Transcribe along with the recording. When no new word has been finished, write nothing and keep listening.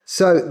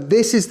So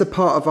this is the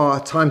part of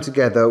our time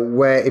together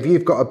where if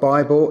you've got a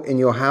Bible in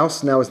your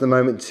house, now is the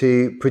moment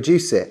to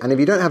produce it. And if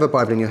you don't have a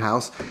Bible in your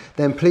house,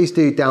 then please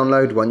do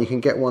download one. You can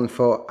get one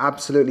for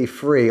absolutely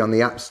free on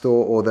the App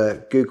Store or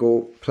the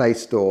Google Play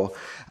Store.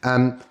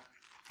 I'm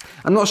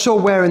not sure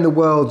where in the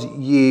world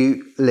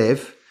you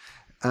live.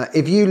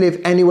 If you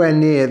live anywhere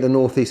near the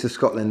northeast of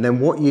Scotland, then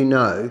what you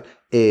know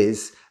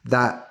is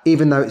that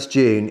even though it's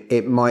June,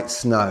 it might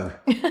snow.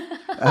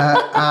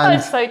 And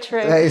that's so true.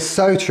 It's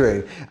so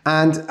true.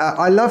 And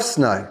I love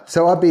snow.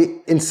 So I'd be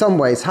in some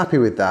ways happy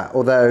with that,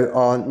 although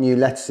our new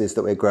lettuces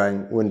that we're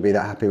growing wouldn't be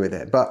that happy with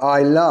it. But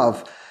I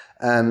love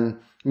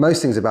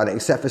most things about it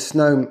except for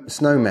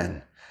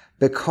snowmen,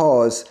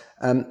 because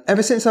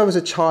ever since I was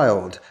a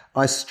child,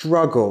 I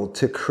struggled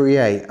to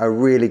create a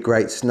really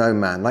great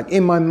snowman. Like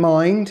in my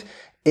mind,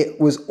 it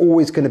was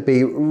always going to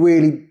be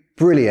really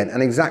brilliant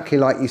and exactly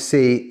like you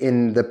see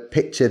in the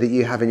picture that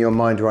you have in your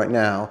mind right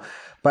now.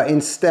 But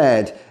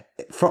instead,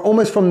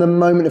 almost from the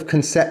moment of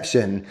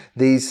conception,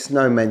 these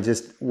snowmen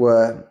just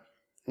were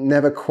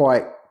never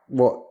quite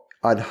what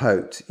I'd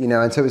hoped,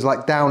 and so it was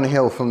like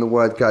downhill from the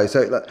word go.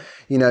 So,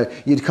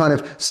 you'd kind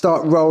of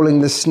start rolling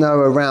the snow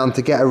around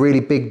to get a really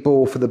big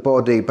ball for the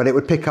body, but it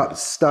would pick up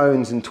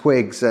stones and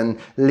twigs and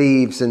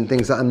leaves and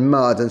things like and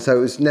mud. And so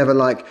it was never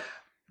like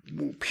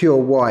pure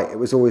white. It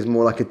was always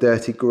more like a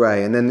dirty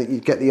grey. And then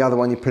you get the other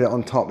one, you put it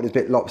on top, and it's a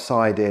bit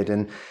lopsided.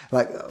 And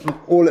like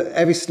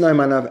every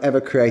snowman I've ever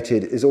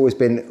created has always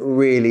been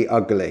really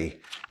ugly,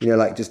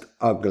 like just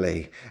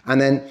ugly. And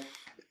then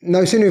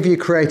no sooner have you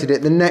created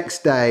it, the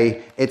next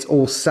day it's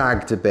all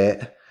sagged a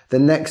bit. The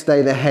next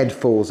day the head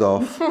falls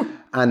off.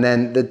 And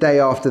then the day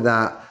after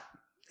that,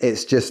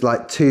 it's just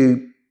like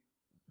 2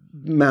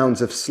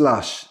 mounds of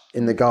slush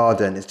in the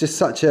garden. It's just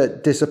such a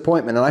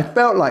disappointment. And I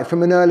felt like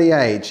from an early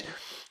age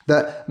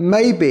that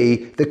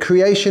maybe the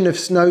creation of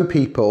snow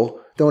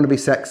people, don't want to be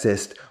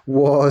sexist,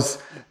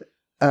 was,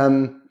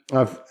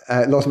 I've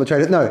lost my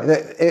train of, no,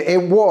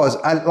 it was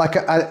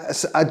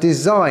a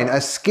design,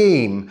 a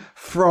scheme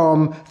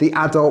from the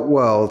adult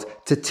world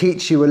to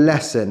teach you a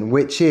lesson,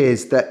 which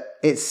is that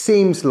it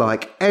seems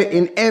like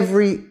in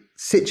every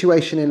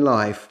situation in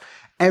life,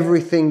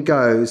 everything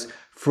goes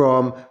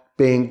from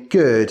being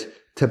good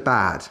to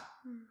bad,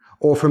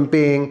 or from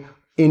being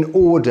in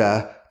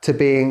order to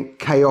being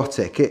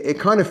chaotic. It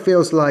kind of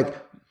feels like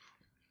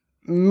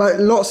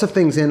lots of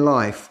things in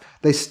life,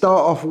 they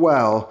start off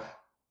well,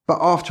 but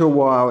after a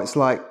while it's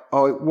like,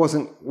 oh, it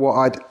wasn't what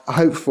I'd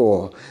hoped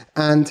for.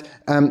 And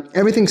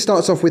everything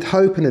starts off with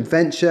hope and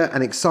adventure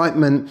and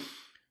excitement.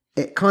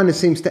 It kind of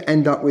seems to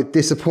end up with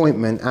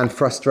disappointment and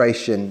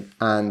frustration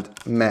and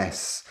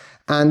mess.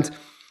 And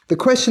the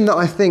question that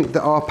I think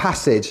that our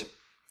passage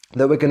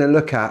that we're going to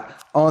look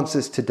at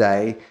answers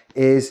today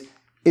is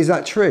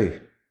that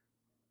true?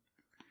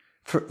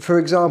 For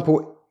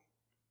example,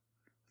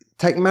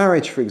 take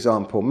marriage, for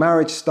example.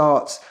 Marriage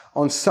starts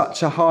on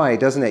such a high,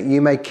 doesn't it?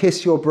 You may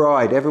kiss your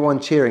bride,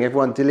 everyone cheering,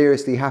 everyone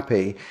deliriously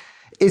happy.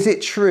 Is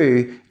it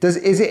true?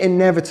 Is it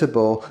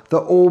inevitable that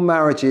all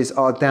marriages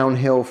are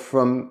downhill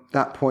from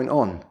that point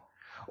on?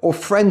 Or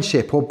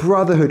friendship, or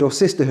brotherhood, or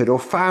sisterhood, or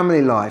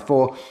family life,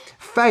 or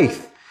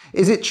faith?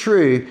 Is it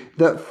true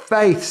that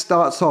faith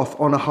starts off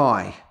on a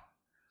high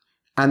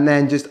and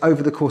then just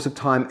over the course of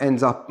time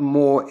ends up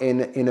more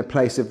in a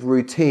place of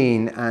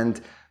routine and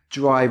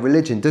dry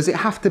religion? Does it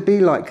have to be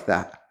like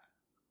that?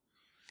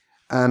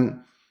 I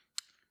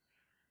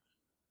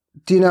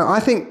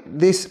think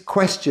this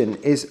question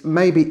is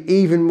maybe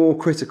even more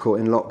critical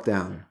in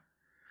lockdown,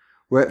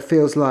 where it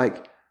feels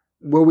like,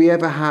 will we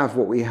ever have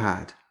what we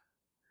had?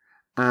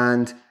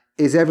 And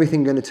is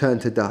everything going to turn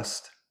to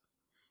dust?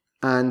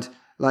 And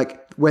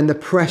like when the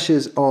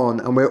pressure's on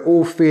and we're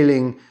all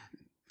feeling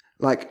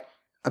like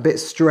a bit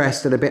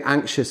stressed and a bit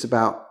anxious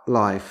about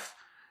life,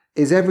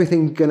 is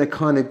everything going to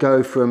kind of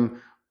go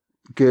from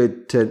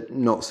good to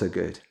not so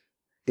good?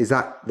 Is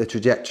that the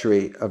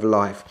trajectory of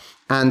life?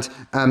 And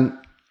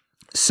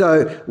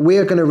so we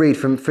are going to read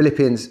from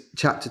Philippians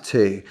chapter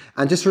 2.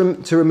 And just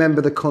to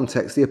remember the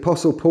context, the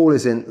Apostle Paul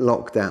is in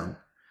lockdown.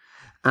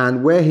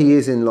 And where he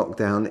is in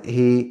lockdown,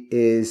 he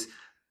is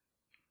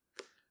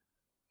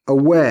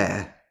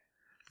aware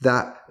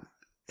that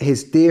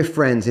his dear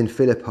friends in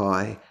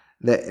Philippi,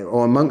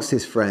 or amongst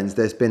his friends,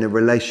 there's been a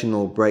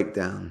relational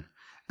breakdown.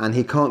 And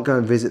he can't go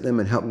and visit them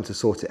and help them to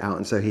sort it out.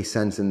 And so he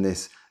sends them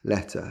this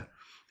letter.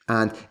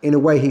 And in a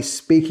way, he's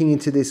speaking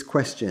into this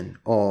question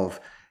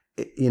of,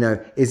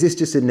 is this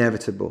just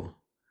inevitable?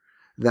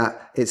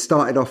 That it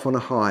started off on a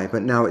high,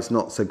 but now it's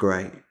not so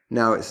great.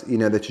 Now it's,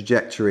 the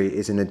trajectory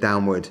is in a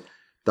downward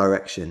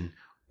direction.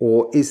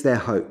 Or is there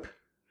hope?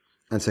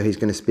 And so he's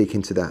going to speak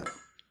into that.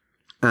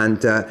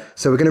 And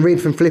so we're going to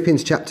read from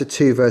Philippians chapter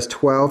 2, verse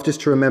 12, just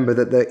to remember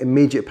that the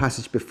immediate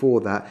passage before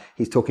that,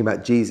 he's talking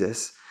about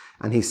Jesus.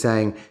 And he's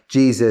saying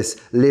Jesus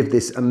lived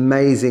this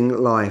amazing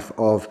life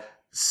of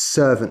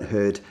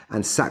servanthood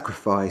and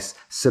sacrifice,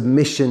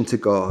 submission to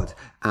God,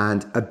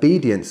 and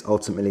obedience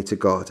ultimately to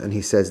God. And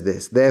he says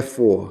this,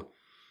 therefore,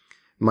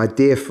 my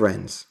dear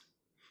friends,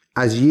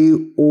 as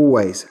you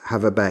always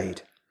have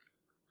obeyed,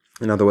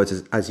 In other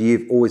words, as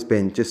you've always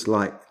been, just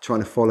like trying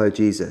to follow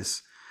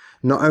Jesus,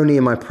 not only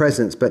in my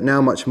presence, but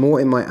now much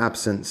more in my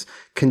absence,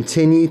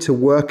 continue to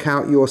work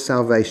out your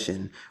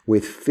salvation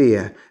with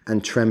fear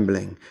and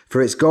trembling.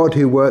 For it's God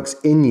who works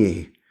in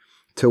you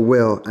to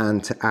will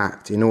and to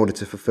act in order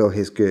to fulfill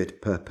his good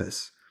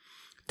purpose.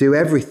 Do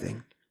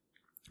everything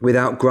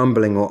without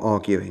grumbling or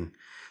arguing,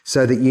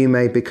 so that you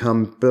may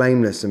become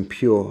blameless and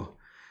pure,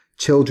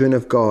 children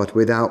of God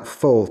without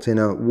fault in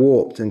a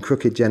warped and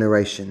crooked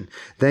generation.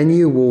 Then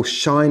you will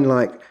shine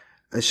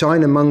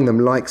among them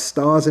like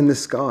stars in the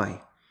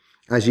sky,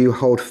 as you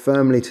hold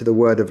firmly to the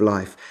word of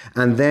life.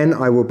 And then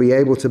I will be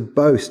able to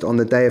boast on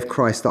the day of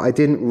Christ that I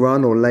didn't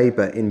run or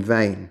labor in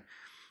vain.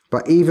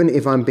 But even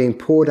if I'm being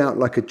poured out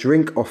like a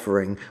drink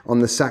offering on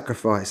the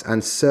sacrifice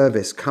and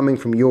service coming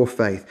from your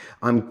faith,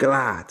 I'm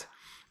glad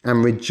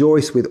and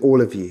rejoice with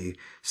all of you.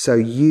 So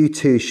you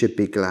too should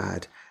be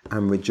glad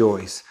and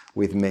rejoice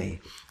with me.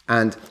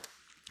 And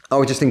I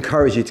would just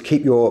encourage you to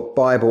keep your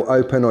Bible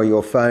open or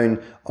your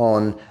phone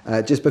on,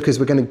 just because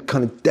we're going to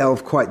kind of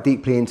delve quite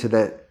deeply into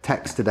the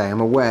text today.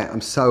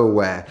 I'm so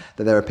aware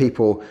that there are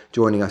people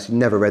joining us who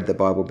never read the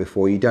Bible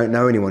before. You don't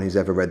know anyone who's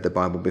ever read the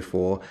Bible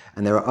before.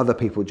 And there are other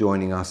people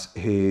joining us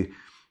who,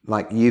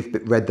 like, you've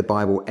read the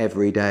Bible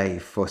every day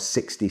for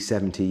 60,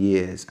 70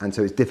 years. And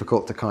so it's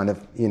difficult to kind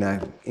of,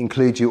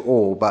 include you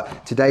all.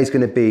 But today's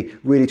going to be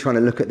really trying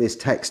to look at this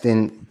text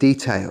in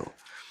detail.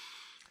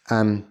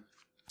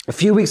 A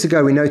few weeks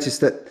ago, we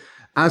noticed that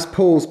as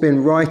Paul's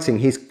been writing,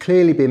 he's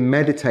clearly been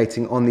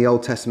meditating on the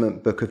Old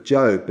Testament book of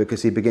Job,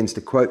 because he begins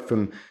to quote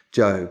from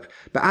Job.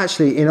 But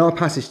actually, in our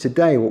passage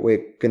today, what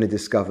we're going to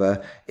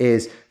discover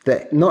is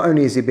that not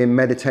only has he been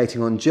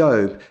meditating on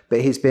Job,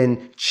 but he's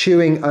been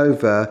chewing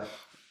over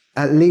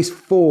at least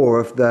 4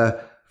 of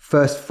the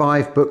first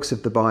 5 books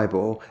of the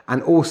Bible,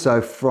 and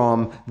also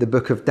from the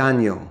book of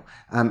Daniel.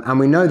 And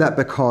we know that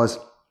because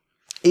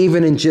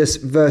even in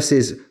just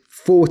verses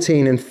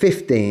 14 and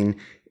 15,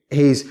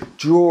 he's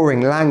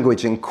drawing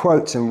language and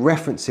quotes and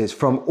references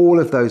from all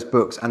of those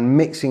books and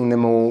mixing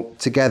them all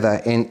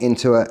together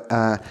into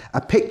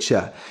a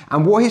picture.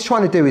 And what he's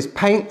trying to do is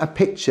paint a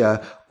picture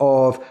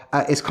of,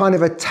 it's kind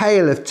of a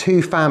tale of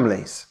 2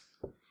 families.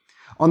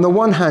 On the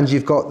one hand,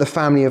 you've got the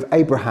family of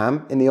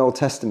Abraham in the Old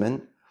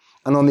Testament.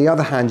 And on the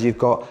other hand, you've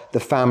got the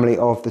family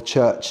of the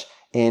church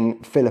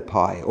in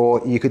Philippi,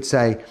 or you could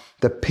say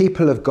the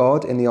people of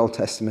God in the Old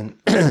Testament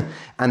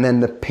and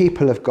then the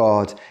people of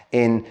God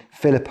in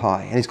Philippi.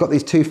 And he's got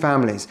these 2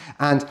 families.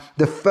 And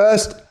the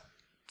first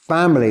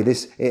family,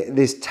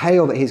 this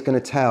tale that he's going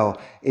to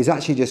tell, is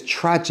actually just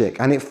tragic.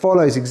 And it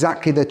follows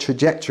exactly the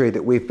trajectory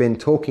that we've been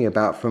talking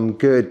about, from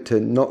good to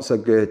not so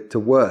good to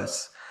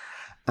worse.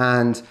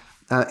 And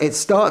it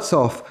starts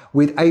off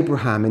with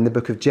Abraham in the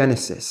book of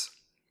Genesis.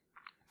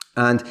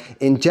 And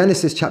in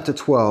Genesis chapter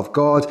 12,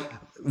 God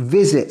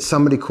visits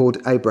somebody called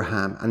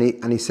Abraham,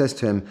 and he says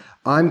to him,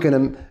 I'm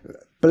going to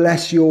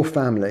bless your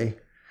family,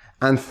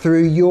 and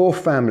through your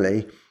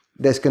family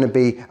there's going to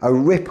be a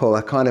ripple,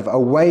 a kind of a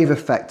wave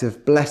effect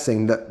of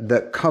blessing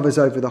that covers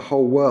over the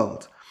whole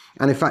world.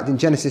 And in fact, in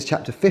Genesis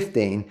chapter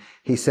 15,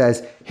 he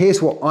says,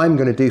 here's what I'm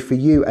going to do for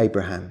you,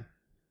 Abraham.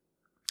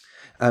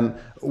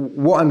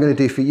 What I'm going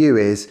to do for you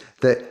is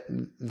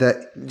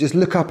that just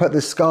look up at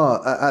the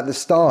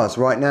stars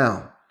right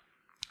now.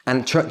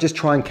 And just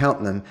try and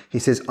count them. He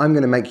says, I'm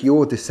going to make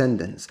your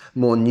descendants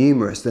more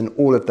numerous than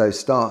all of those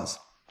stars.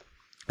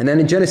 And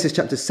then in Genesis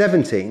chapter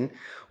 17,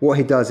 what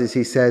he does is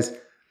he says,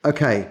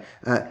 okay,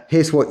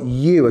 here's what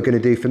you are going to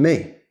do for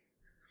me.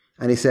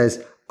 And he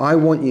says, I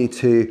want you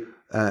to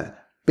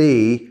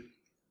be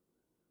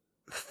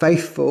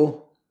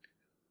faithful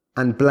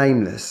and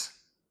blameless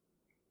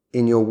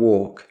in your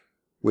walk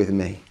with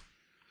me.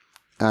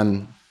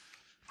 And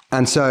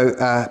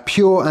so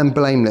pure and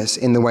blameless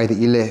in the way that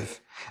you live.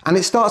 And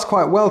it starts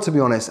quite well, to be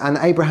honest. And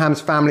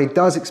Abraham's family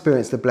does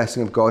experience the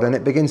blessing of God, and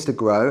it begins to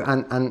grow.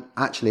 And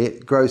actually,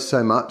 it grows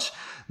so much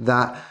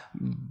that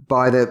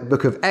by the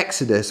book of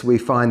Exodus, we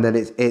find that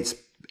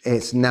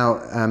it's now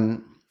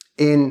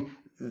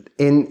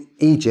in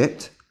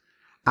Egypt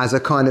as a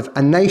kind of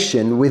a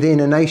nation within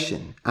a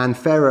nation. And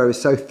Pharaoh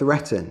is so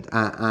threatened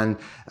and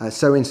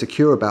so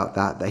insecure about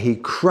that he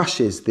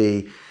crushes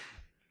the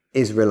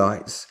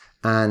Israelites,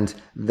 and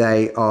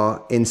they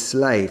are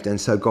enslaved. And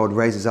so God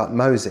raises up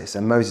Moses,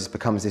 and Moses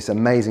becomes this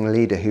amazing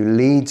leader who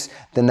leads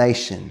the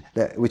nation,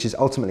 which is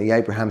ultimately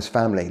Abraham's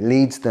family,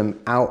 leads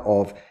them out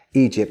of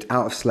Egypt,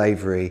 out of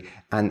slavery,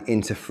 and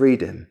into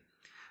freedom.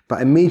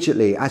 But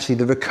immediately, actually,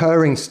 the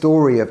recurring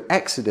story of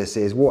Exodus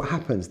is what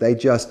happens. They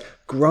just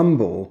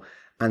grumble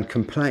and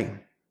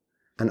complain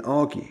and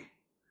argue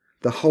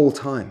the whole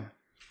time.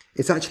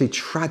 It's actually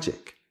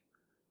tragic.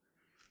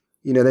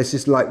 There's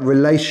this like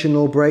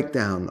relational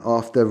breakdown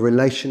after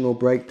relational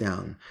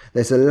breakdown.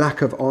 There's a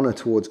lack of honor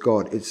towards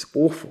God. It's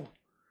awful.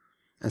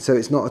 And so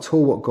it's not at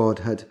all what God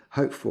had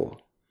hoped for.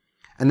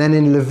 And then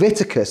in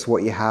Leviticus,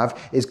 what you have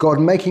is God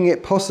making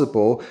it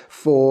possible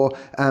for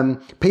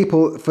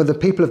the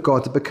people of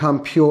God to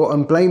become pure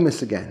and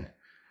blameless again.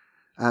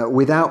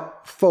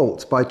 without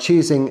fault by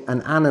choosing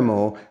an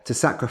animal to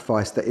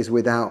sacrifice that is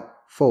without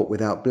fault,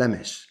 without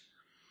blemish.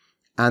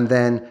 And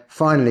then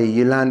finally,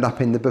 you land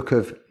up in the book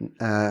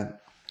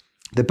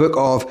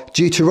of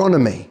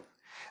Deuteronomy.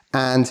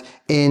 And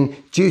in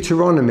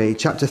Deuteronomy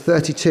chapter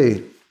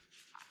 32,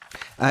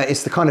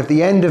 it's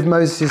the end of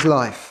Moses'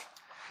 life.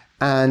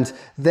 And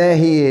there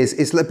he is.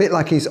 It's a bit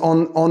like he's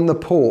on the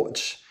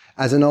porch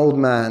as an old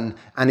man,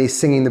 and he's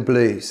singing the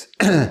blues.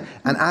 and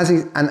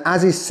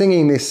as he's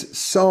singing this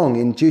song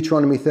in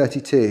Deuteronomy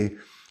 32,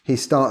 he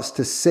starts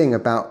to sing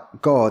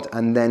about God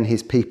and then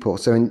his people.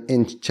 So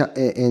in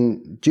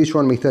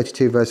Deuteronomy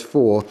 32 verse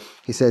 4,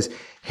 he says,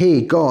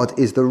 "He, God,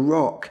 is the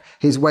rock.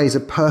 His ways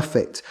are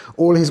perfect.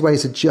 All his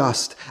ways are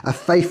just. A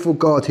faithful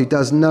God who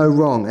does no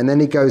wrong." And then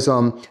he goes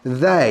on,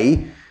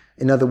 "They,"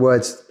 in other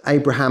words,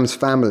 Abraham's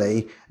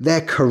family,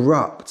 "they're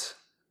corrupt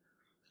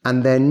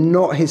and they're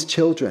not his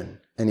children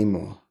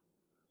anymore.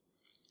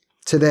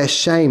 To their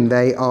shame,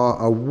 they are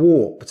a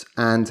warped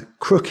and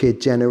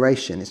crooked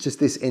generation." It's just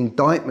this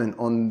indictment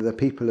on the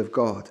people of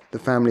God, the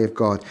family of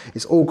God.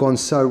 It's all gone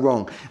so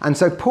wrong. And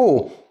so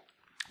Paul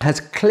has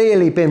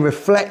clearly been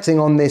reflecting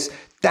on this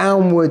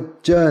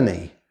downward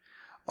journey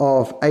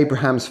of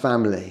Abraham's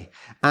family.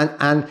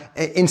 And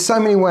in so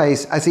many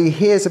ways, as he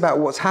hears about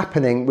what's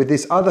happening with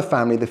this other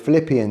family, the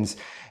Philippians,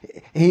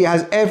 he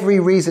has every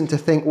reason to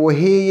think, well,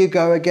 here you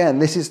go again.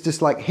 This is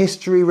just like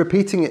history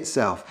repeating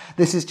itself.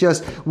 This is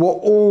just what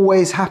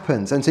always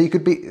happens. And so you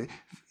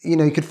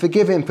could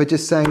forgive him for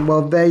just saying,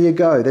 well, there you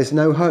go. There's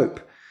no hope.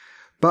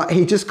 But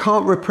he just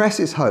can't repress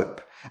his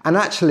hope. And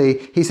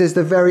actually, he says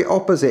the very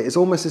opposite. It's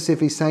almost as if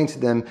he's saying to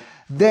them,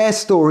 their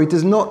story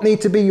does not need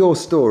to be your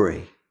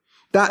story.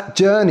 That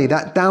journey,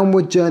 that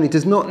downward journey,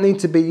 does not need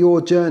to be your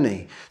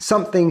journey.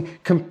 Something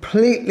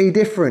completely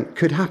different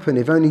could happen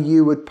if only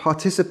you would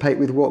participate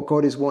with what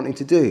God is wanting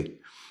to do.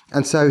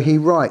 And so he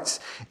writes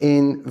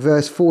in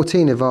verse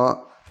 14 of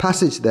our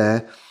passage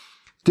there,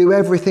 "Do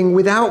everything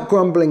without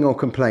grumbling or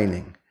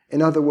complaining."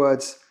 In other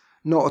words,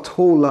 not at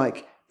all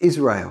like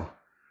Israel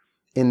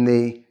in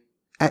the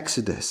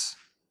Exodus.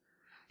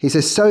 He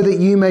says, "so that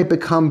you may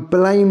become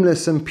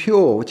blameless and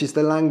pure," which is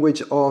the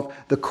language of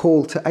the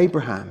call to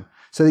Abraham.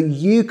 So that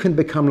you can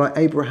become like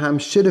Abraham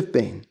should have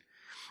been.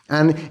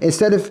 And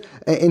instead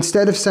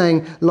of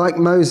saying, like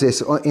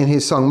Moses in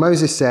his song,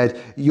 Moses said,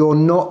 "You're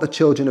not the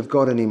children of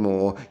God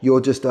anymore.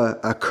 You're just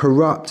a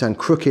corrupt and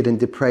crooked and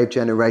depraved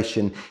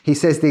generation." He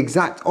says the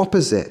exact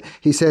opposite.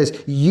 He says,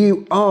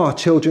 "You are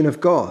children of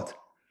God.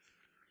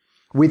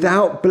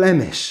 Without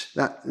blemish,"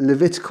 that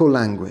Levitical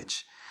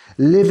language.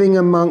 Living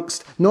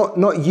amongst,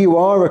 not you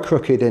are a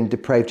crooked and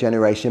depraved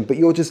generation, but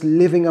you're just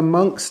living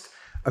amongst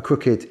a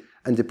crooked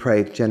and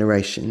depraved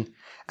generation.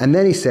 And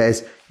then he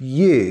says,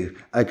 you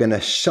are going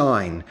to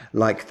shine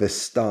like the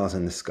stars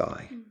in the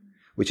sky,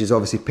 which is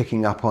obviously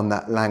picking up on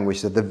that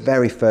language of the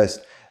very first,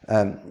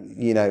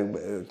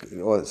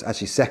 or it's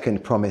actually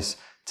second promise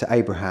to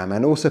Abraham,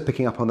 and also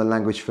picking up on the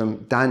language from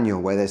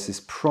Daniel, where there's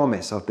this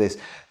promise of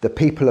the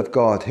people of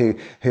God who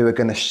are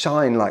going to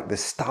shine like the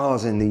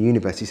stars in the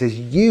universe. He says,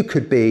 you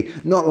could be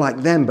not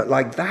like them, but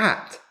like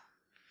that.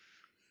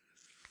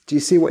 Do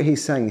you see what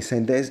he's saying? He's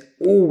saying there's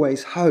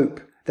always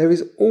hope. There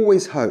is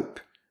always hope.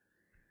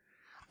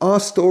 Our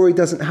story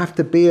doesn't have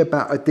to be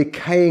about a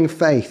decaying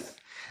faith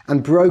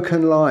and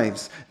broken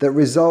lives that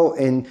result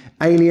in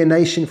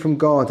alienation from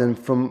God and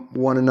from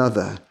one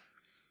another.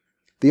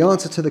 The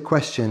answer to the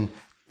question,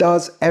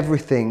 does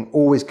everything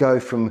always go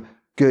from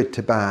good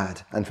to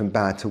bad and from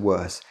bad to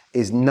worse,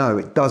 is no,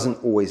 it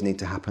doesn't always need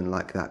to happen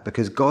like that,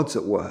 because God's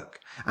at work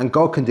and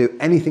God can do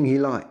anything he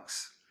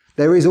likes.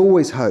 There is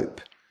always hope.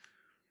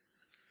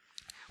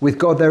 With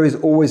God, there is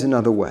always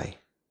another way.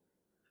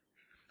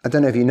 I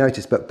don't know if you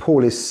noticed, but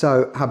Paul is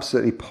so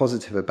absolutely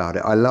positive about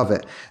it. I love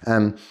it.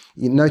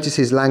 You notice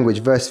his language.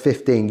 Verse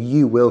 15,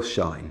 you will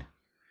shine.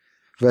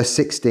 Verse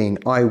 16,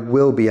 I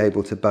will be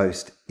able to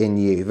boast in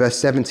you. Verse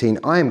 17,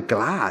 I am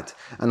glad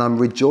and I'm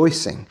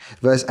rejoicing.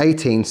 Verse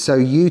 18, so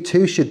you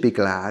too should be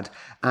glad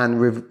and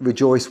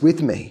rejoice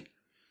with me.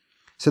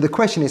 So the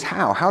question is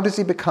how? How does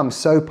he become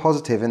so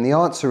positive? And the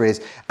answer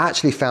is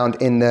actually found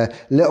in the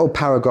little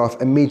paragraph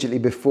immediately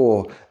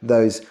before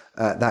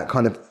that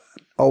kind of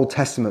Old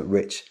Testament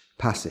rich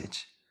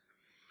passage,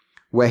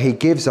 where he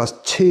gives us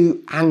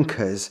two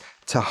anchors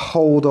to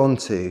hold on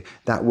to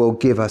that will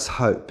give us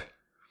hope.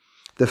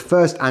 The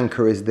first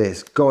anchor is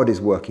this: God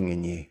is working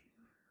in you.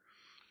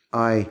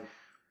 I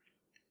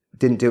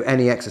didn't do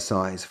any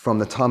exercise from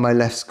the time I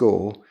left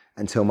school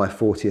until my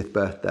 40th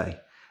birthday.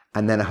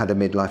 And then I had a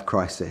midlife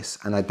crisis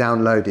and I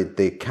downloaded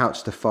the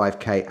Couch to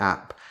 5K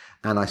app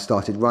and I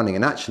started running.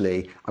 And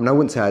actually, I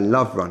wouldn't say I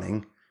love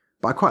running,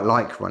 but I quite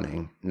like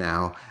running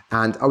now.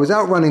 And I was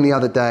out running the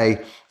other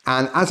day,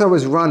 and as I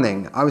was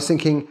running, I was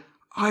thinking,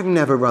 I've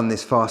never run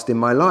this fast in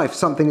my life.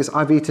 Something is,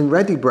 I've eaten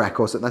Ready-Brek,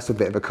 or so that's a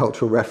bit of a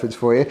cultural reference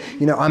for you.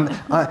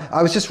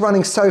 I was just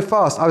running so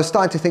fast. I was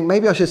starting to think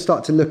maybe I should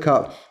start to look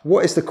up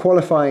what is the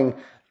qualifying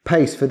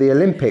pace for the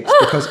Olympics,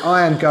 because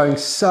I am going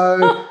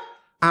so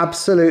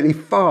absolutely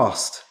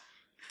fast.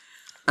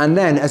 And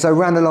then as I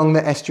ran along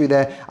the estuary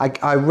there,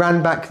 I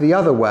ran back the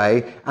other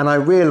way, and I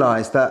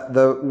realized that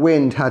the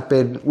wind had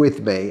been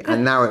with me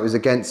and now it was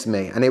against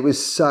me. And it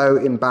was so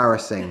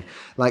embarrassing.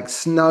 Like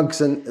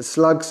slugs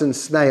and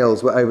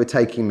snails were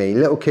overtaking me.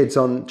 Little kids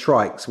on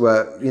trikes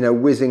were,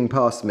 whizzing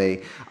past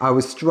me. I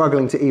was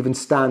struggling to even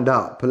stand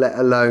up, let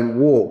alone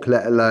walk,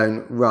 let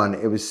alone run.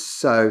 It was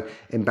so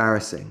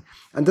embarrassing.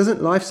 And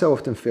doesn't life so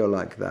often feel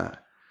like that?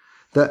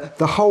 That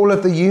the whole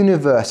of the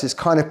universe is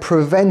kind of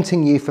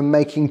preventing you from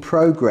making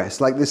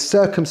progress. Like the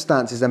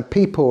circumstances and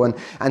people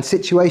and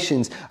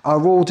situations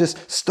are all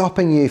just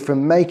stopping you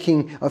from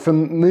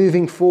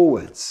moving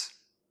forwards.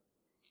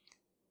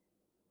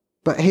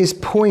 But his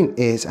point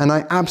is, and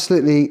I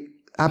absolutely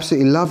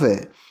love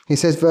it. He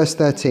says, verse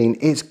 13,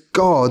 it's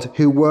God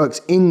who works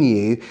in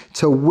you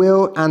to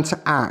will and to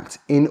act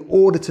in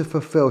order to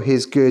fulfill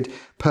his good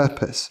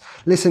purpose.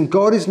 Listen,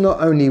 God is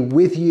not only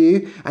with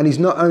you and he's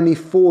not only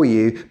for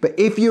you, but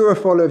if you're a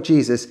follower of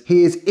Jesus,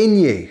 he is in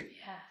you.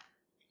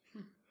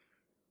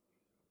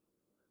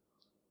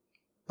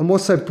 And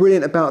what's so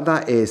brilliant about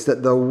that is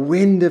that the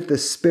wind of the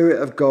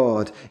Spirit of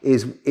God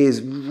is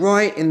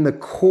right in the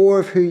core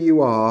of who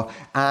you are,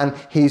 and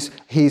he's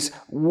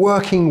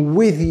working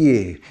with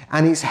you,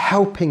 and he's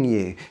helping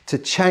you to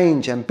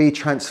change and be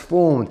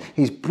transformed.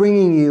 He's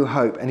bringing you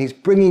hope, and he's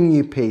bringing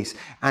you peace,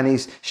 and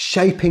he's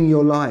shaping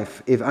your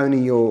life if only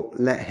you'll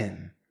let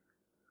him.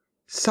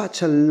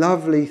 Such a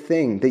lovely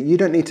thing that you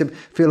don't need to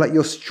feel like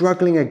you're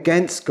struggling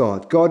against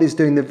God. God is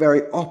doing the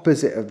very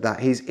opposite of that.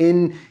 He's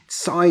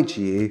inside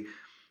you,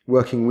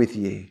 working with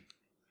you.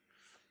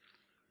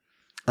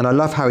 And I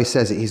love how he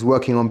says it. He's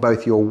working on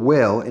both your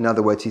will. In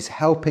other words, he's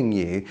helping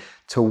you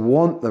to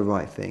want the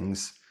right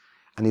things.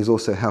 And he's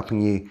also helping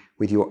you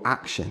with your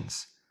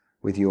actions,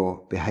 with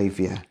your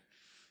behavior,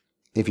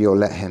 if you'll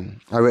let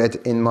him. I read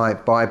in my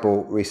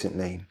Bible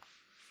recently,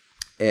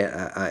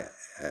 I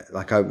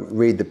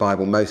read the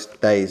Bible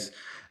most days,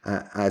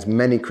 as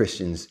many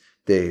Christians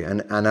do.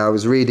 And I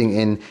was reading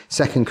in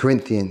 2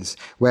 Corinthians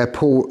where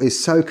Paul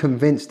is so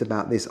convinced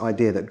about this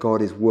idea that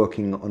God is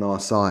working on our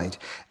side.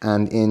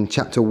 And in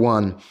chapter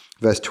 1,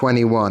 verse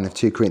 21 of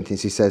 2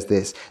 Corinthians, he says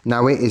this,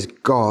 now it is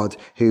God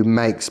who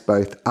makes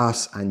both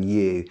us and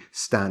you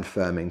stand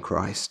firm in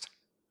Christ.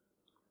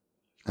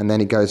 And then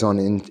he goes on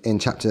in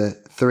chapter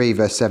 3,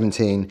 verse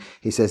 17,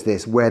 he says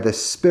this, where the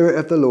Spirit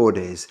of the Lord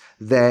is,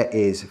 there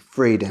is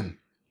freedom.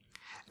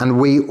 And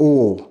we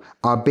all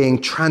are being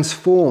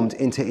transformed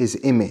into his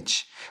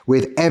image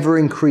with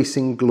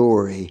ever-increasing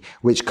glory,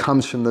 which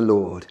comes from the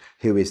Lord,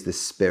 who is the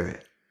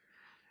Spirit.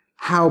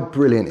 How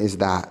brilliant is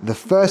that? The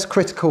first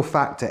critical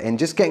factor in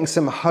just getting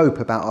some hope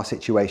about our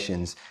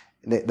situations,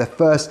 the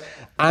first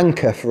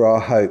anchor for our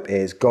hope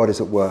is God is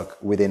at work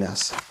within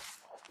us.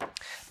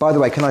 By the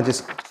way, can I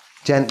just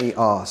gently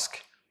ask,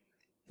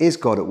 is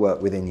God at work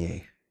within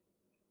you?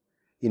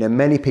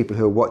 Many people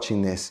who are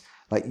watching this,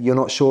 like you're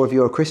not sure if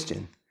you're a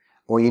Christian,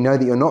 or you know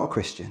that you're not a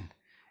Christian,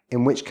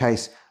 in which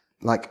case,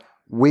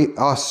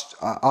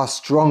 our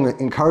strong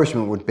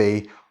encouragement would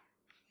be,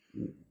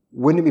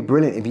 wouldn't it be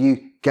brilliant if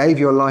you gave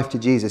your life to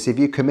Jesus, if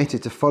you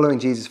committed to following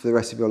Jesus for the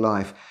rest of your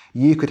life,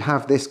 you could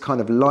have this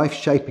kind of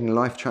life-shaping,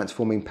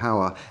 life-transforming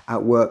power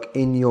at work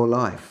in your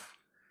life.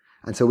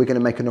 And so we're going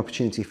to make an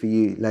opportunity for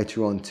you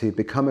later on to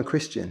become a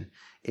Christian,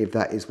 if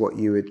that is what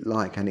you would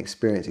like and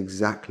experience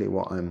exactly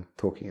what I'm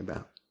talking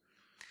about.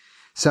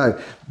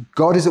 So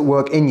God is at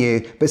work in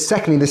you. But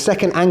secondly, the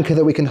second anchor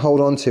that we can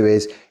hold on to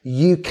is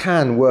you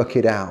can work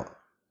it out.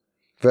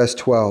 Verse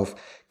 12,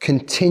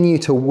 continue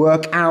to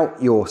work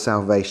out your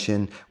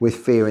salvation with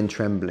fear and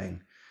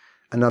trembling.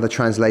 Another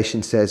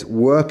translation says,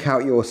 work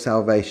out your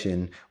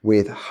salvation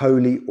with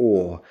holy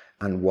awe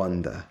and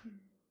wonder.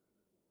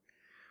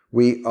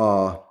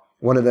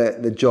 One of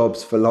the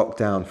jobs for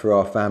lockdown for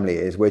our family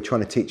is we're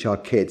trying to teach our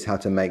kids how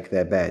to make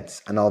their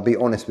beds. And I'll be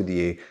honest with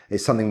you,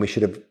 it's something we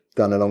should have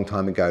done a long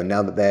time ago.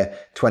 Now that they're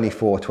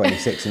 24,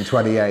 26 and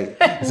 28,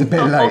 it's a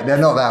bit late. They're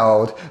not that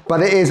old,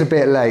 but it is a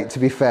bit late, to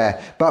be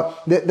fair.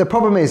 But the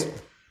problem is,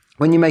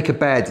 when you make a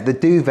bed, the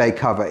duvet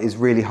cover is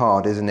really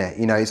hard, isn't it?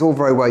 It's all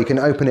very well. You can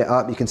open it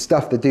up, you can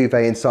stuff the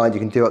duvet inside, you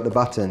can do up the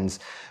buttons.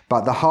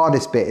 But the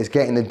hardest bit is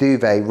getting the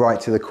duvet right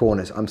to the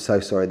corners. I'm so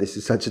sorry, this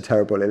is such a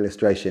terrible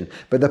illustration.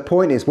 But the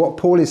point is, what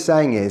Paul is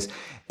saying is,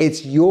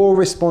 it's your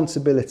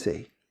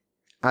responsibility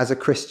as a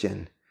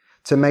Christian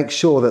to make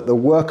sure that the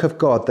work of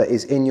God that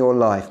is in your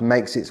life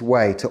makes its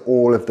way to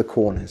all of the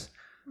corners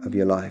of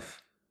your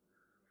life.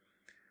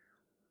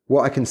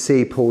 What I can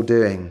see Paul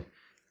doing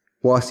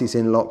whilst he's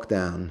in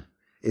lockdown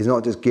is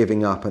not just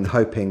giving up and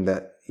hoping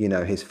that,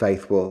 his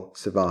faith will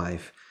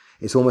survive.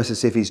 It's almost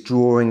as if he's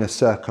drawing a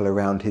circle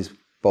around his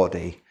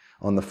body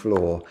on the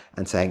floor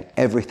and saying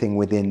everything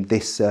within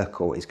this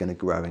circle is going to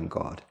grow in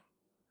God.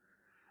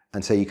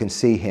 And so you can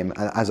see him,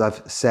 as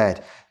I've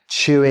said,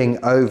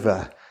 chewing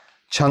over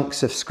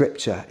chunks of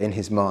scripture in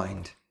his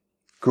mind.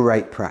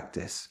 Great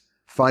practice.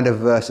 Find a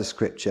verse of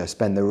scripture,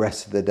 spend the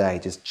rest of the day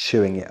just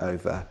chewing it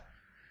over.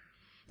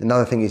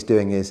 Another thing he's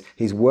doing is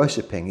he's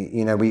worshipping.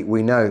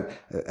 We know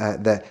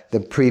that the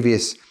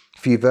previous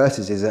few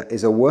verses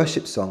is a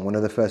worship song, one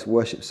of the first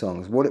worship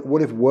songs.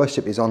 What if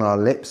worship is on our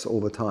lips all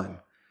the time?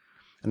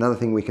 Another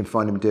thing we can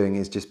find him doing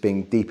is just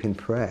being deep in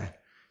prayer,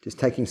 just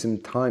taking some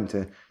time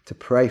to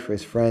pray for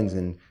his friends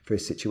and for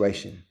his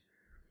situation.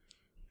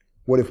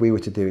 What if we were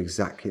to do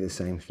exactly the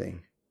same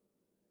thing?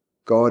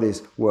 God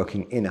is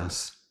working in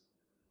us,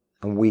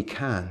 and we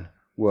can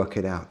work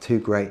it out. Two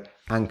great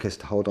anchors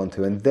to hold on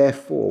to, and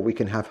therefore we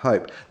can have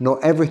hope.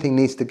 Not everything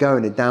needs to go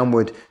in a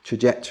downward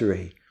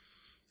trajectory,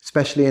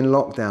 especially in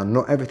lockdown.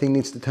 Not everything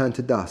needs to turn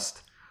to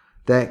dust.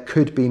 There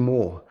could be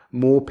more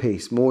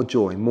peace, more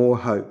joy, more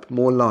hope,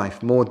 more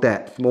life, more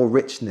depth, more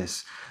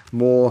richness,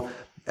 more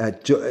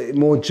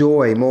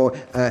joy, more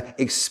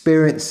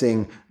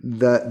experiencing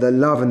the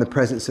love and the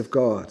presence of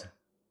God,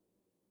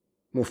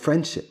 more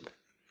friendship.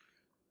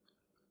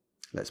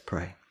 Let's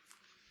pray.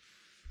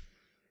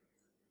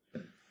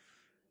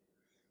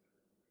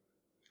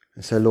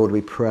 And so, Lord,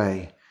 we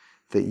pray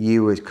that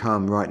you would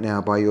come right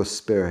now by your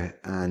Spirit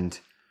and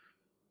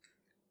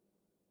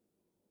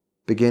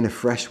begin a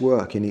fresh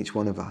work in each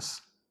one of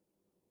us.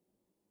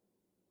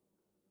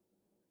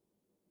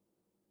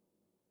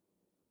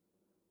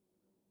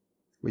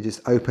 We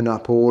just open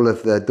up all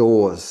of the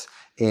doors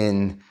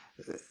in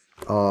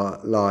our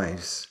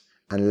lives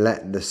and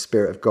let the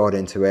Spirit of God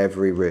into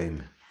every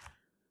room.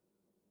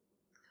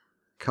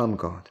 Come,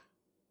 God.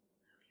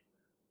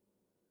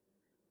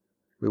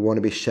 We want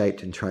to be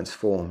shaped and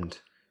transformed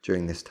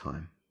during this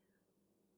time.